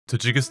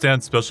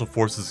Tajikistan Special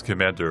Forces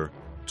commander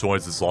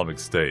joins Islamic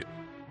State.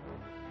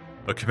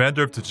 A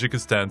commander of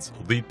Tajikistan's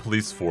elite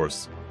police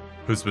force,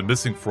 who's been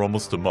missing for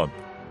almost a month,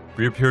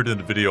 reappeared in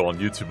a video on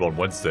YouTube on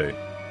Wednesday,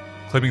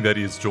 claiming that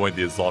he has joined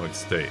the Islamic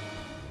State.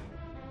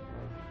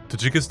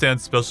 Tajikistan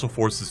Special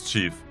Forces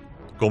chief,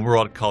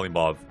 Gulmurod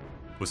Khalimov,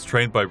 was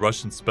trained by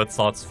Russian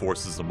spetsnaz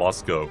forces in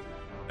Moscow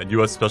and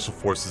U.S. Special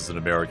Forces in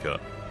America.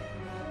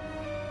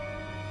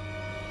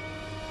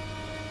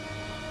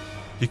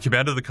 He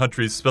commanded the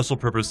country's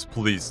special-purpose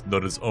police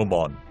known as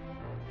OMON,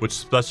 which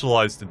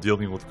specialized in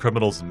dealing with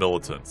criminals and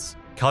militants.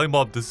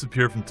 Khalimov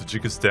disappeared from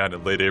Tajikistan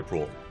in late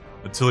April,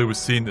 until he was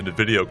seen in a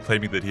video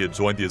claiming that he had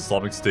joined the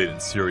Islamic State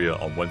in Syria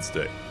on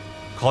Wednesday.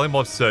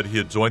 Khalimov said he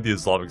had joined the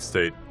Islamic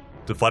State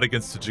to fight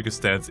against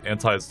Tajikistan's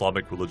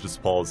anti-Islamic religious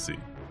policy.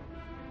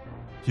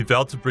 He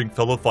vowed to bring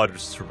fellow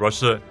fighters to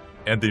Russia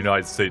and the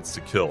United States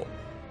to kill.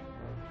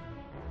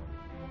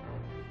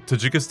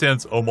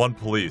 Tajikistan's OMON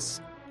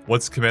police,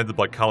 once commanded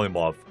by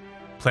Khalimov,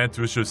 planned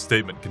to issue a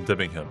statement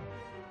condemning him.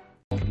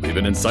 Leave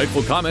an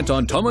insightful comment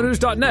on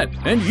TomoNews.net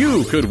and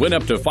you could win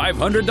up to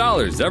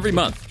 $500 every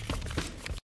month.